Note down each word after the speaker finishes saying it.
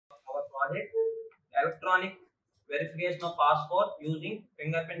project electronic verification of passport using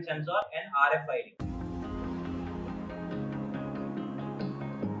fingerprint sensor and RFID.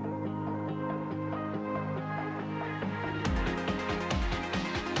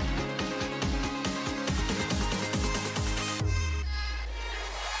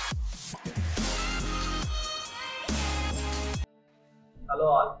 Hello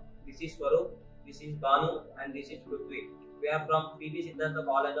all, this is Swaroop, this is Banu and this is Prithvi. We are from PT Siddhartha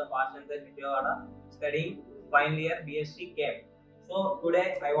College of Arts and Science, Vijayawada, studying final year BSc Chem. So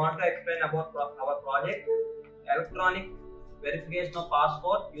today I want to explain about our project electronic verification of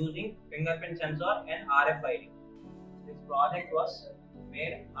passport using fingerprint sensor and RFID. This project was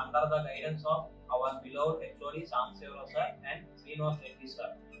made under the guidance of our beloved HOD Samsevara sir and Srinivas Reddy sir.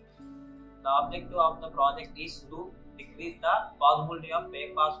 The objective of the project is to decrease the possibility of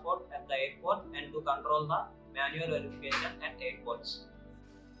fake passport at the airport and to control the manual verification at airports.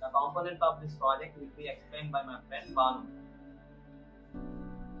 The components of this project will be explained by my friend Banu.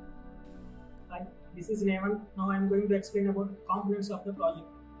 Hi, this is Nevan. Now I am going to explain about components of the project.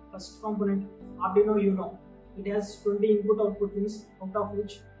 First component, Arduino Uno. It has 20 input-output pins, out of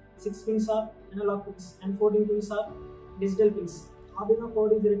which 6 pins are analog pins and 14 pins are digital pins. Arduino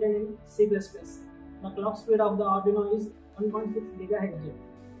code is written in C++. The clock speed of the Arduino is 1.6 GHz.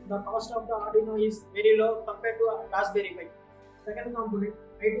 The cost of the Arduino is very low compared to a Raspberry Pi. Second component,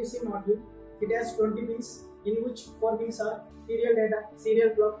 I2C module. It has 20 pins, in which 4 pins are serial data, serial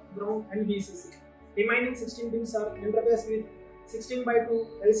clock, ground and VCC. Remaining 16 pins are interfaced with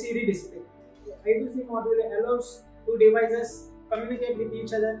 16:2 LCD display. The I2C module allows two devices communicate with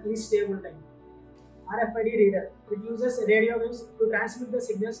each other in stable time. RFID reader. It uses radio waves to transmit the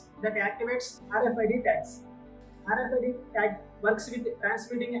signals that activates RFID tags. RFID tag works with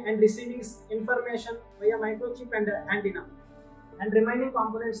transmitting and receiving information via microchip and antenna. And remaining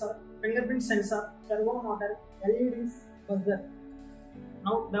components are fingerprint sensor, servo motor, LEDs, buzzer.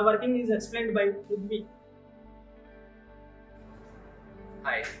 Now the working is explained by Prithvi.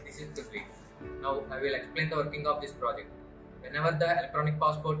 Hi, this is Prithvi. Now I will explain the working of this project. Whenever the electronic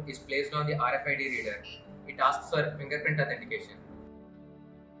passport is placed on the RFID reader, it asks for fingerprint authentication.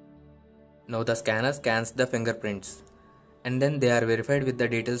 Now the scanner scans the fingerprints and then they are verified with the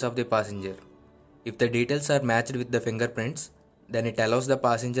details of the passenger. If the details are matched with the fingerprints, then it allows the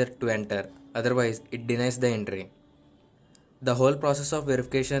passenger to enter, otherwise it denies the entry. The whole process of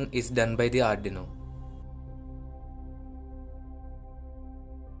verification is done by the Arduino.